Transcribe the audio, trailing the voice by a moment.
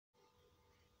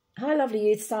Hi, lovely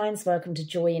youth signs. Welcome to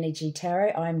Joy Energy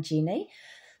Tarot. I'm Jenny.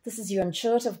 This is your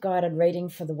intuitive guided reading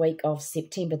for the week of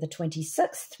September the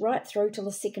 26th, right through till the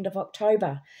 2nd of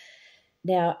October.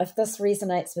 Now, if this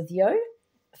resonates with you,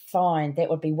 fine, that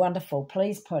would be wonderful.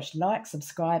 Please push like,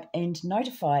 subscribe, and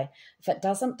notify. If it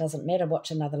doesn't matter, watch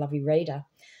another lovely reader.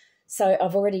 So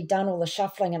I've already done all the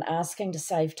shuffling and asking to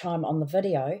save time on the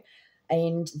video.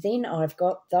 And then I've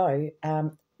got, though,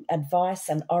 advice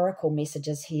and oracle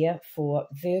messages here for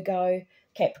Virgo,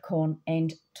 Capricorn,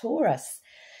 and Taurus.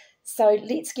 So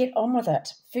let's get on with it.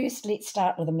 First, let's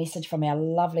start with a message from our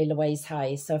lovely Louise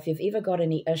Hay. So if you've ever got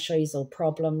any issues or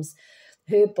problems,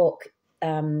 her book,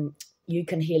 You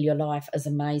Can Heal Your Life, is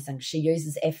amazing. She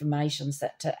uses affirmations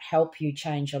to help you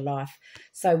change your life.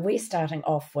 So we're starting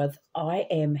off with, I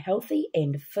am healthy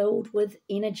and filled with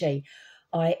energy.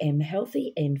 I am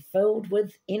healthy and filled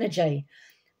with energy.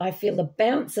 I feel the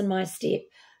bounce in my step.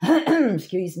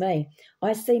 Excuse me.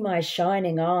 I see my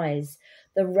shining eyes.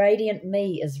 The radiant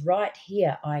me is right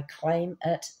here. I claim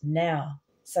it now.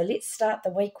 So let's start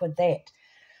the week with that.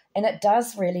 And it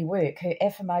does really work. Her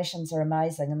affirmations are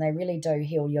amazing and they really do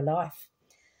heal your life.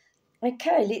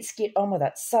 Okay, let's get on with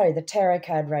it. So the tarot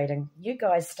card reading. You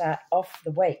guys start off the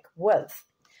week with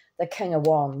the King of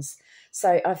Wands.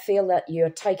 So I feel that you're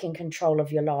taking control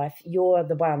of your life. You're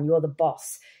the one, you're the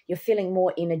boss. You're feeling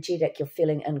more energetic, you're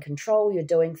feeling in control, you're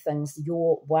doing things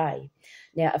your way.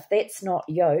 Now, if that's not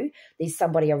you, there's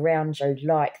somebody around you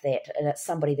like that, and it's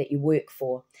somebody that you work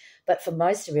for. But for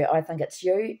most of you, I think it's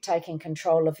you taking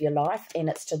control of your life, and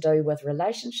it's to do with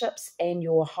relationships and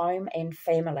your home and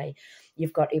family.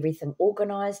 You've got everything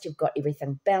organised, you've got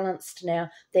everything balanced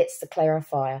now. That's the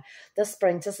clarifier. This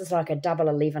is like a double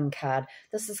 11 card.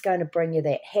 This is going to bring you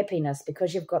that happiness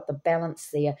because you've got the balance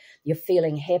there. You're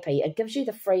feeling happy. It gives you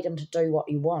the freedom to do what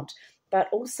you want. But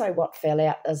also what fell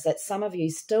out is that some of you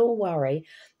still worry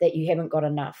that you haven't got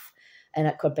enough. And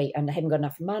it could be, and haven't got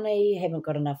enough money, haven't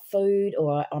got enough food,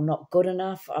 or I'm not good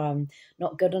enough,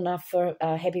 not good enough for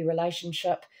a happy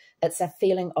relationship. It's a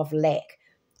feeling of lack.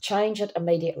 Change it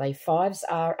immediately. Fives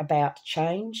are about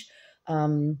change,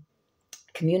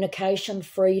 communication,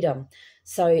 freedom.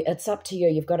 So it's up to you.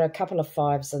 You've got a couple of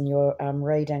fives in your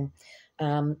reading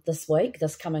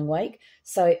this coming week.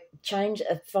 So change,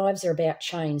 fives are about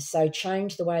change. So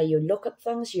change the way you look at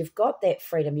things. You've got that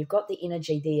freedom. You've got the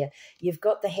energy there. You've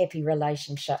got the happy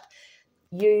relationship.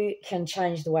 You can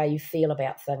change the way you feel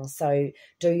about things. So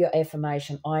do your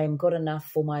affirmation. I am good enough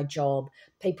for my job.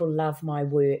 People love my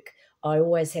work. I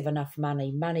always have enough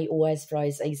money. Money always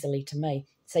flows easily to me.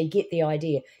 So you get the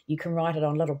idea. You can write it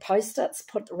on little Post-its,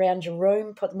 put around your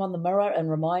room, put them on the mirror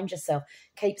and remind yourself.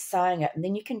 Keep saying it. And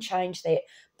then you can change that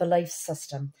belief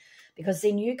system. Because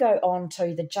then you go on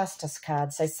to the Justice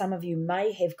card. So some of you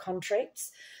may have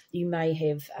contracts. You may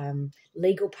have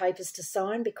legal papers to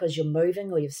sign because you're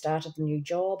moving or you've started a new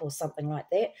job or something like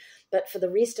that. But for the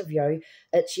rest of you,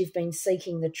 it's you've been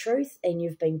seeking the truth and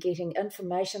you've been getting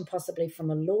information possibly from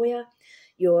a lawyer.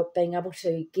 You're being able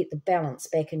to get the balance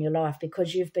back in your life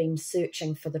because you've been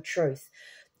searching for the truth.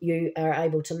 You are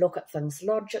able to look at things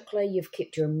logically. You've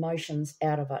kept your emotions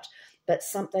out of it. But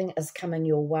something is coming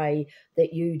your way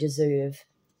that you deserve.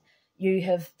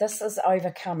 This is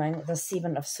overcoming the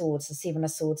Seven of Swords. The Seven of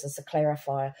Swords is a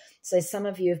clarifier. So some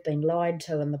of you have been lied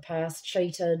to in the past,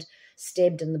 cheated,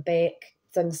 stabbed in the back,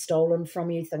 things stolen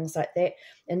from you, things like that.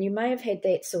 And you may have had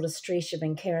that sort of stress you've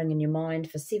been carrying in your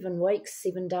mind for 7 weeks,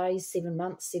 7 days, 7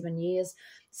 months, 7 years,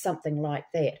 something like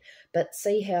that. But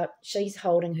see how she's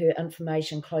holding her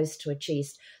information close to her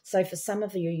chest. So for some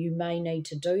of you, you may need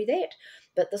to do that.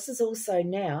 But this is also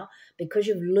now, because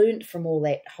you've learnt from all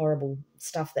that horrible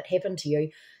stuff that happened to you,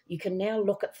 you can now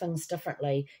look at things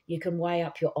differently. You can weigh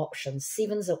up your options.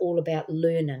 Sevens are all about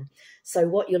learning. So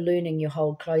what you're learning, you're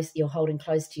holding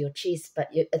close to your chest, but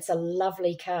it's a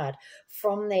lovely card.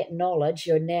 From that knowledge,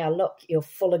 you're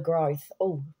full of growth.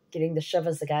 Oh, getting the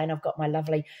shivers again. I've got my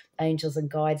lovely angels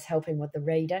and guides helping with the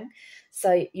reading.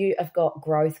 So you have got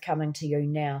growth coming to you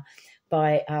now.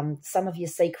 By some of your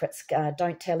secrets,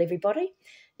 don't tell everybody,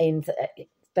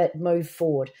 but move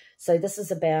forward. So this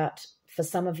is about, for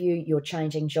some of you, you're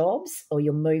changing jobs or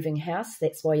you're moving house.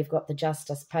 That's why you've got the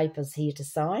Justice papers here to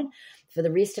sign. For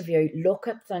the rest of you, look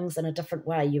at things in a different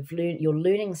way. You're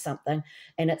learning something,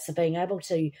 and it's being able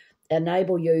to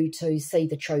enable you to see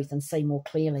the truth and see more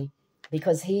clearly.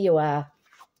 Because here you are.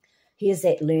 Here's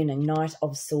that learning, Knight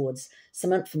of Swords.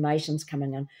 Some information's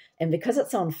coming in. And because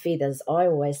it's on feathers, I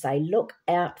always say, look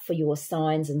out for your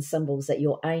signs and symbols that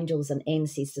your angels and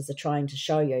ancestors are trying to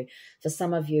show you. For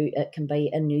some of you, it can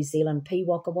be in New Zealand, pea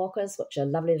waka wakas, which are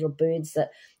lovely little birds that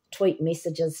tweet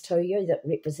messages to you that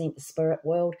represent the spirit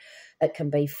world. It can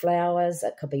be flowers,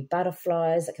 it could be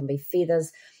butterflies, it can be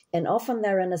feathers. And often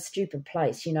they're in a stupid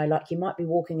place, you know, like you might be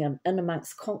walking in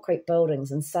amongst concrete buildings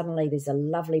and suddenly there's a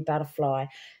lovely butterfly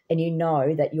and you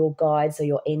know that your guides or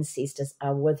your ancestors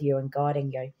are with you and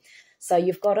guiding you. So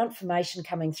you've got information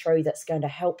coming through that's going to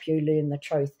help you learn the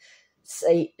truth.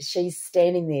 See, she's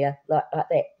standing there like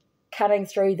that, cutting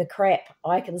through the crap.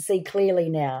 I can see clearly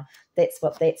now. That's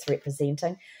what that's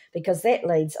representing, because that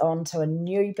leads on to a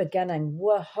new beginning.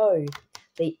 Woohoo!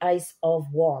 The Ace of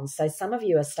Wands. So some of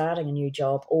you are starting a new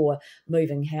job or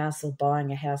moving house or buying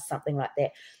a house, something like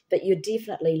that. But you're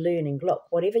definitely learning. Look,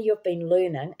 whatever you've been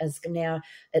learning is now,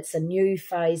 it's a new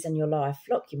phase in your life.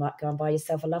 Look, you might go and buy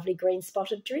yourself a lovely green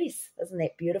spotted dress. Isn't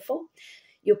that beautiful?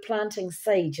 You're planting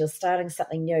seeds, you're starting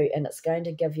something new, and it's going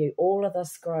to give you all of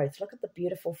this growth. Look at the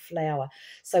beautiful flower.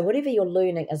 So whatever you're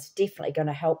learning is definitely going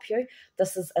to help you.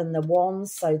 This is in the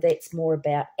wands, so that's more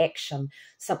about action,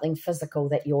 something physical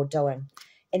that you're doing.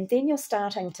 And then you're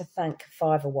starting to think,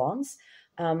 Five of Wands,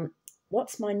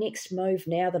 what's my next move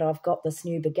now that I've got this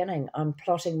new beginning? I'm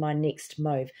plotting my next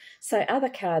move. So other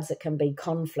cards, it can be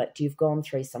conflict. You've gone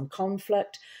through some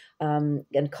conflict,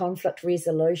 and conflict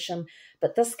resolution.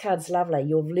 But this card's lovely.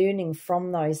 You're learning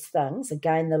from those things.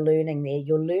 Again, the learning there.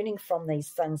 You're learning from these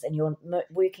things and you're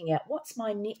working out, what's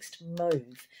my next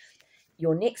move?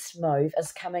 Your next move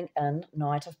is coming in,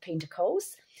 Knight of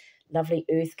Pentacles. Lovely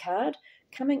Earth card.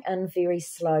 Coming in very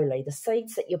slowly. The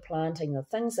seeds that you're planting, the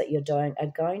things that you're doing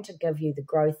are going to give you the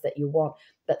growth that you want,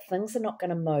 but things are not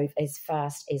going to move as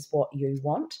fast as what you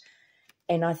want.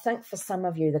 And I think for some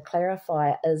of you, the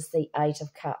clarifier is the Eight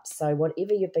of Cups. So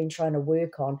whatever you've been trying to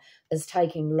work on is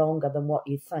taking longer than what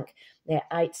you think. Now,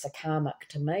 eights are karmic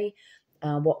to me.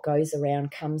 What goes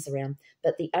around comes around.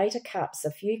 But the Eight of Cups,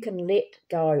 if you can let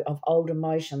go of old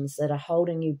emotions that are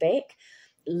holding you back,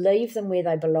 leave them where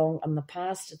they belong in the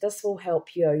past, this will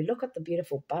help you. Look at the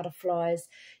beautiful butterflies.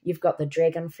 You've got the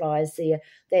dragonflies there.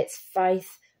 That's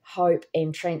faith, hope,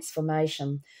 and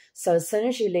transformation. So as soon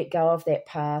as you let go of that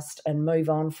past and move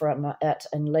on from it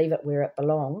and leave it where it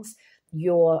belongs,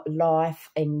 your life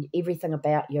and everything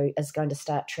about you is going to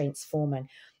start transforming.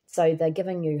 So they're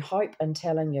giving you hope and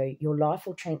telling you your life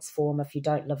will transform if you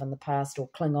don't live in the past or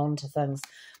cling on to things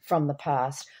from the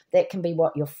past. That can be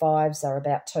what your fives are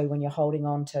about too, when you're holding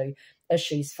on to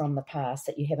issues from the past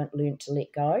that you haven't learned to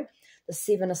let go. The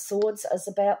Seven of Swords is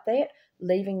about that,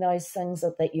 leaving those things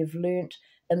that you've learnt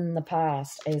in the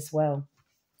past as well.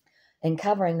 And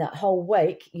covering that whole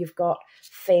week, you've got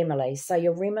family. So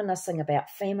you're reminiscing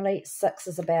about family. Six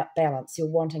is about balance. You're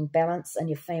wanting balance in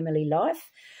your family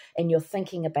life, and you're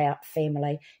thinking about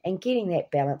family and getting that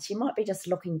balance. You might be just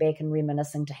looking back and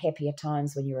reminiscing to happier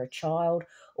times when you were a child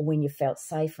or when you felt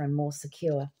safer and more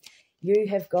secure. You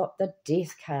have got the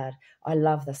Death card. I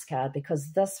love this card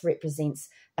because this represents,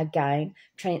 again,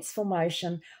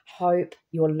 transformation, hope.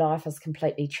 Your life is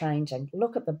completely changing.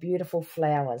 Look at the beautiful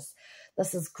flowers.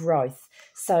 This is growth.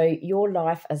 So your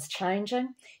life is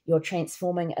changing. You're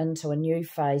transforming into a new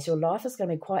phase. Your life is going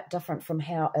to be quite different from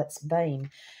how it's been,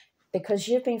 because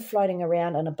you've been floating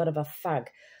around in a bit of a fug.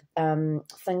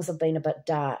 Things have been a bit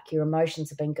dark. Your emotions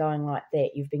have been going like that.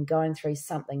 You've been going through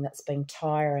something that's been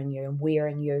tiring you and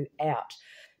wearing you out.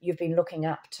 You've been looking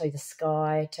up to the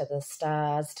sky, to the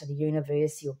stars, to the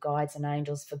universe, your guides and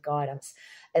angels for guidance.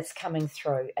 It's coming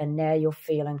through, and now you're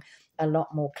feeling a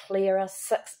lot more clearer.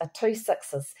 Two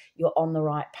sixes, you're on the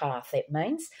right path. That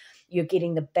means you're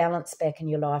getting the balance back in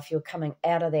your life. You're coming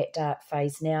out of that dark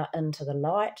phase now into the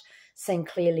light, seeing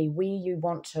clearly where you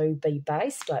want to be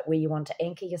based, like where you want to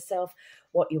anchor yourself,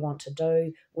 what you want to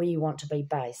do, where you want to be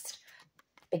based.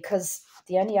 Because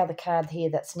the only other card here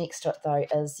that's next to it, though,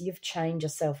 is you've chained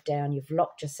yourself down, you've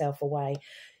locked yourself away.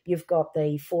 You've got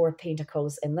the Four of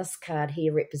Pentacles, and this card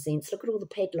here represents, look at all the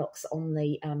padlocks on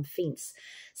the fence.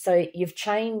 So you've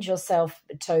chained yourself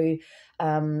to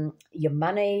your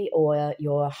money or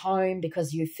your home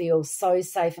because you feel so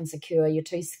safe and secure, you're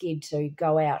too scared to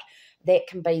go out. That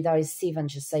can be those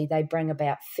sevens, you see. They bring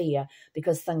about fear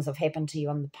because things have happened to you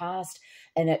in the past,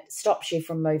 and it stops you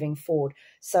from moving forward.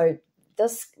 So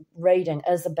this reading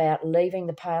is about leaving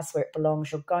the past where it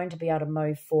belongs. You're going to be able to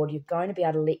move forward. You're going to be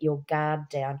able to let your guard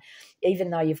down, even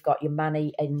though you've got your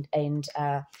money and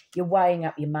you're weighing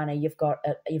up your money. You've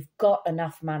got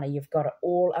enough money. You've got it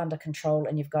all under control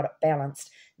and you've got it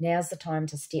balanced. Now's the time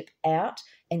to step out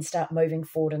and start moving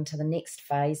forward into the next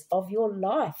phase of your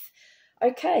life.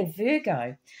 Okay,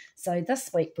 Virgo. So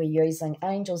this week we're using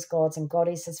Angels, Gods and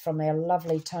Goddesses from our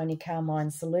lovely Tony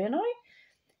Carmine Salerno.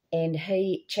 And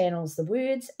he channels the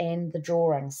words and the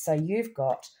drawings. So you've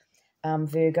got,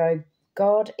 Virgo,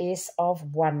 Goddess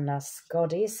of Oneness.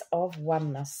 Goddess of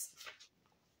Oneness.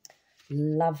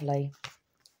 Lovely.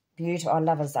 Beautiful. I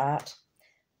love his art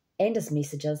and his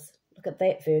messages. Look at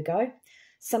that, Virgo.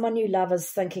 Someone you love is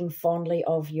thinking fondly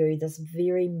of you this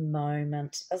very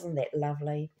moment. Isn't that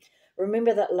lovely?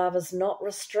 Remember that love is not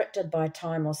restricted by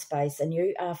time or space, and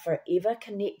you are forever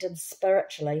connected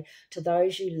spiritually to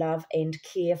those you love and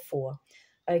care for.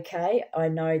 Okay, I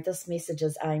know this message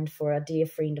is aimed for a dear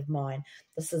friend of mine.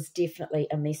 This is definitely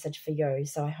a message for you,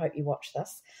 so I hope you watch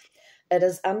this. It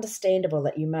is understandable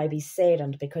that you may be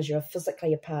saddened because you are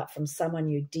physically apart from someone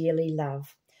you dearly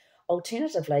love.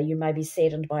 Alternatively, you may be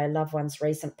saddened by a loved one's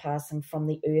recent passing from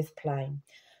the earth plane.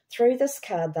 Through this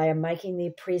card, they are making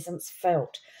their presence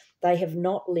felt. They have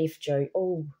not left you.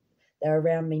 Oh, they're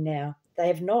around me now. They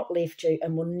have not left you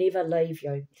and will never leave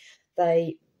you.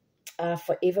 They are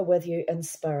forever with you in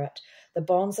spirit. The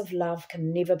bonds of love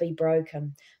can never be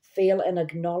broken. Feel and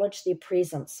acknowledge their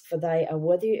presence, for they are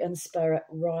with you in spirit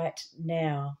right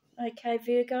now. Okay,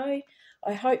 Virgo,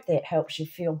 I hope that helps you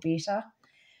feel better.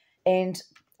 And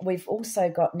we've also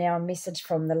got now a message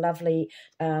from the lovely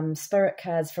spirit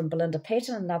cards from Belinda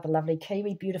Patton, another lovely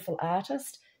Kiwi, beautiful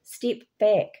artist. Step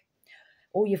back.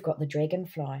 Or you've got the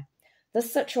dragonfly.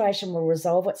 This situation will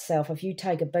resolve itself if you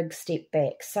take a big step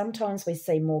back. Sometimes we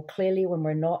see more clearly when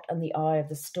we're not in the eye of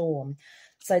the storm.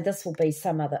 So this will be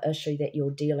some other issue that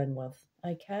you're dealing with,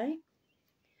 okay?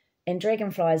 And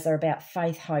dragonflies are about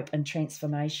faith, hope, and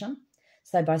transformation.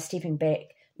 So by stepping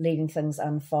back, letting things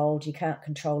unfold, you can't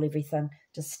control everything.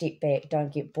 Just step back.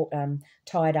 Don't get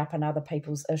tied up in other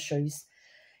people's issues.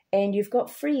 And you've got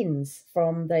friends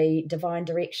from the Divine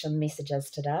Direction messages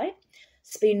today.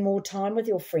 Spend more time with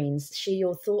your friends. Share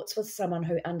your thoughts with someone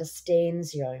who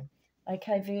understands you.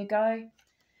 Okay, Virgo?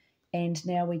 And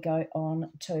now we go on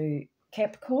to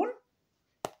Capricorn.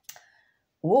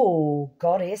 Whoa,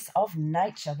 Goddess of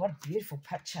Nature. What a beautiful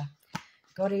picture.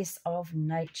 Goddess of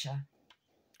Nature.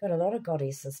 Got a lot of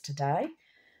goddesses today.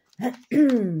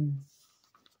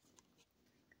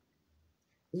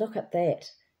 Look at that.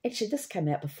 Actually, this came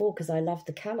out before because I love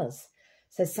the colours.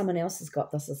 So someone else has got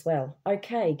this as well.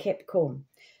 Okay, Capricorn.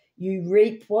 You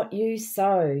reap what you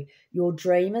sow. Your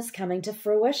dream is coming to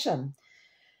fruition.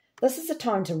 This is a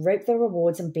time to reap the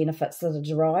rewards and benefits that are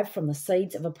derived from the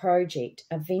seeds of a project,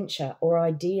 a venture, or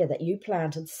idea that you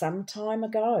planted some time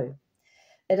ago.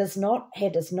 It has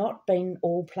not been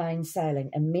all plain sailing,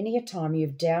 and many a time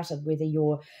you've doubted whether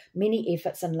your many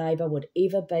efforts and labour would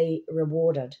ever be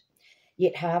rewarded.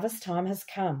 Yet harvest time has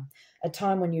come, a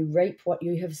time when you reap what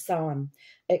you have sown.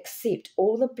 Accept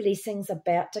all the blessings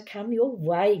about to come your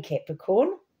way,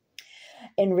 Capricorn,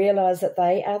 and realise that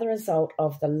they are the result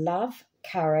of the love,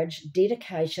 courage,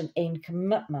 dedication, and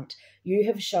commitment you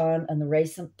have shown in the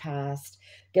recent past.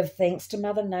 Give thanks to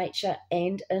Mother Nature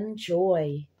and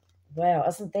enjoy. Wow,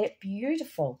 isn't that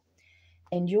beautiful?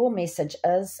 And your message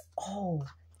is,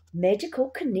 magical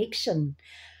connection.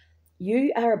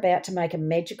 You are about to make a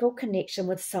magical connection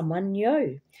with someone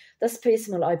new. This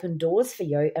person will open doors for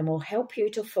you and will help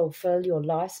you to fulfill your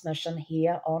life's mission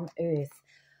here on Earth.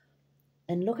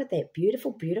 And look at that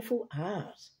beautiful, beautiful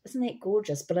art. Isn't that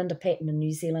gorgeous? Belinda Patton, a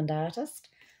New Zealand artist.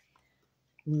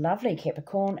 Lovely,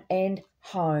 Capricorn. And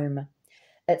home.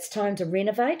 It's time to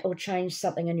renovate or change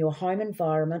something in your home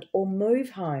environment or move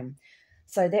home.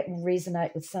 So that will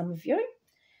resonate with some of you.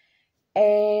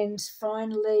 And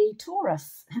finally,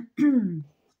 Taurus.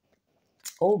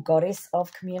 All goddess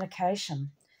of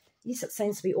communication. Yes, it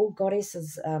seems to be all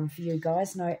goddesses for you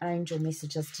guys. No angel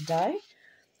messages today.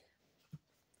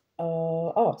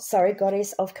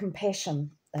 Goddess of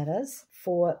compassion, that is,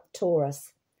 for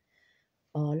Taurus.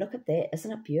 Oh, look at that.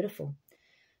 Isn't it beautiful?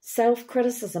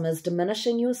 Self-criticism is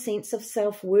diminishing your sense of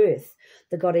self-worth.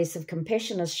 The goddess of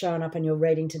compassion has shown up in your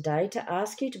reading today to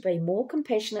ask you to be more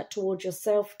compassionate towards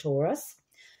yourself, Taurus.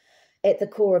 At the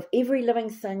core of every living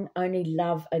thing, only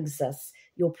love exists.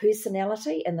 Your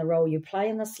personality and the role you play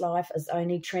in this life is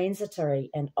only transitory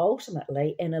and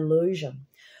ultimately an illusion.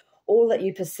 All that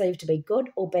you perceive to be good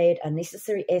or bad are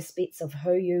necessary aspects of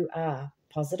who you are.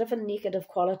 Positive and negative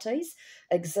qualities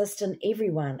exist in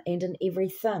everyone and in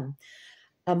everything.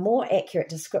 A more accurate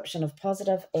description of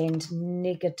positive and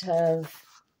negative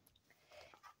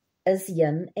is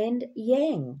yin and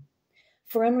yang.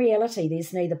 For in reality,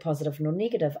 there's neither positive nor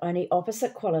negative, only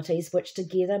opposite qualities which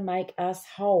together make us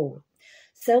whole.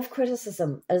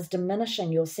 Self-criticism is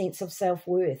diminishing your sense of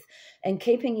self-worth and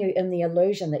keeping you in the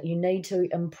illusion that you need to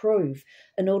improve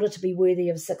in order to be worthy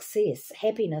of success,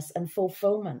 happiness, and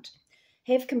fulfillment.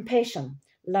 Have compassion,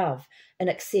 love, and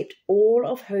accept all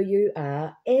of who you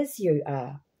are as you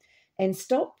are. And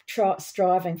stop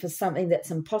striving for something that's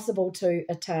impossible to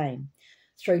attain.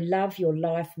 Through love, your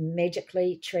life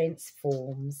magically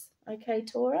transforms. Okay,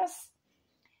 Taurus?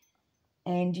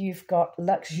 And you've got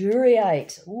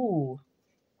luxuriate. Ooh.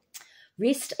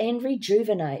 Rest and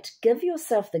rejuvenate. Give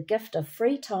yourself the gift of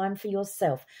free time for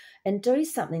yourself and do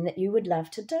something that you would love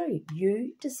to do.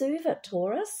 You deserve it,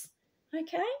 Taurus.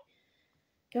 Okay?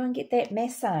 Go and get that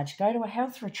massage. Go to a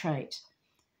health retreat.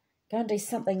 Go and do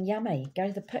something yummy. Go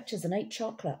to the pictures and eat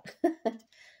chocolate.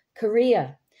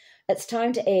 Career. It's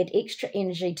time to add extra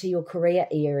energy to your career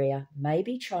area.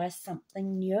 Maybe try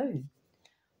something new.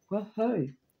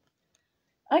 Woohoo.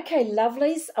 Okay,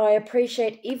 lovelies, I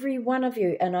appreciate every one of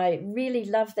you, and I really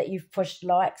love that you've pushed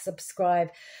like, subscribe,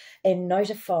 and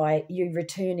notify you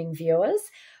returning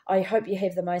viewers. I hope you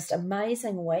have the most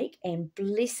amazing week, and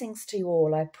blessings to you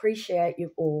all. I appreciate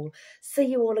you all. See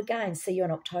you all again. See you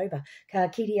in October. Ka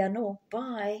kiri anō.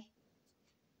 Bye.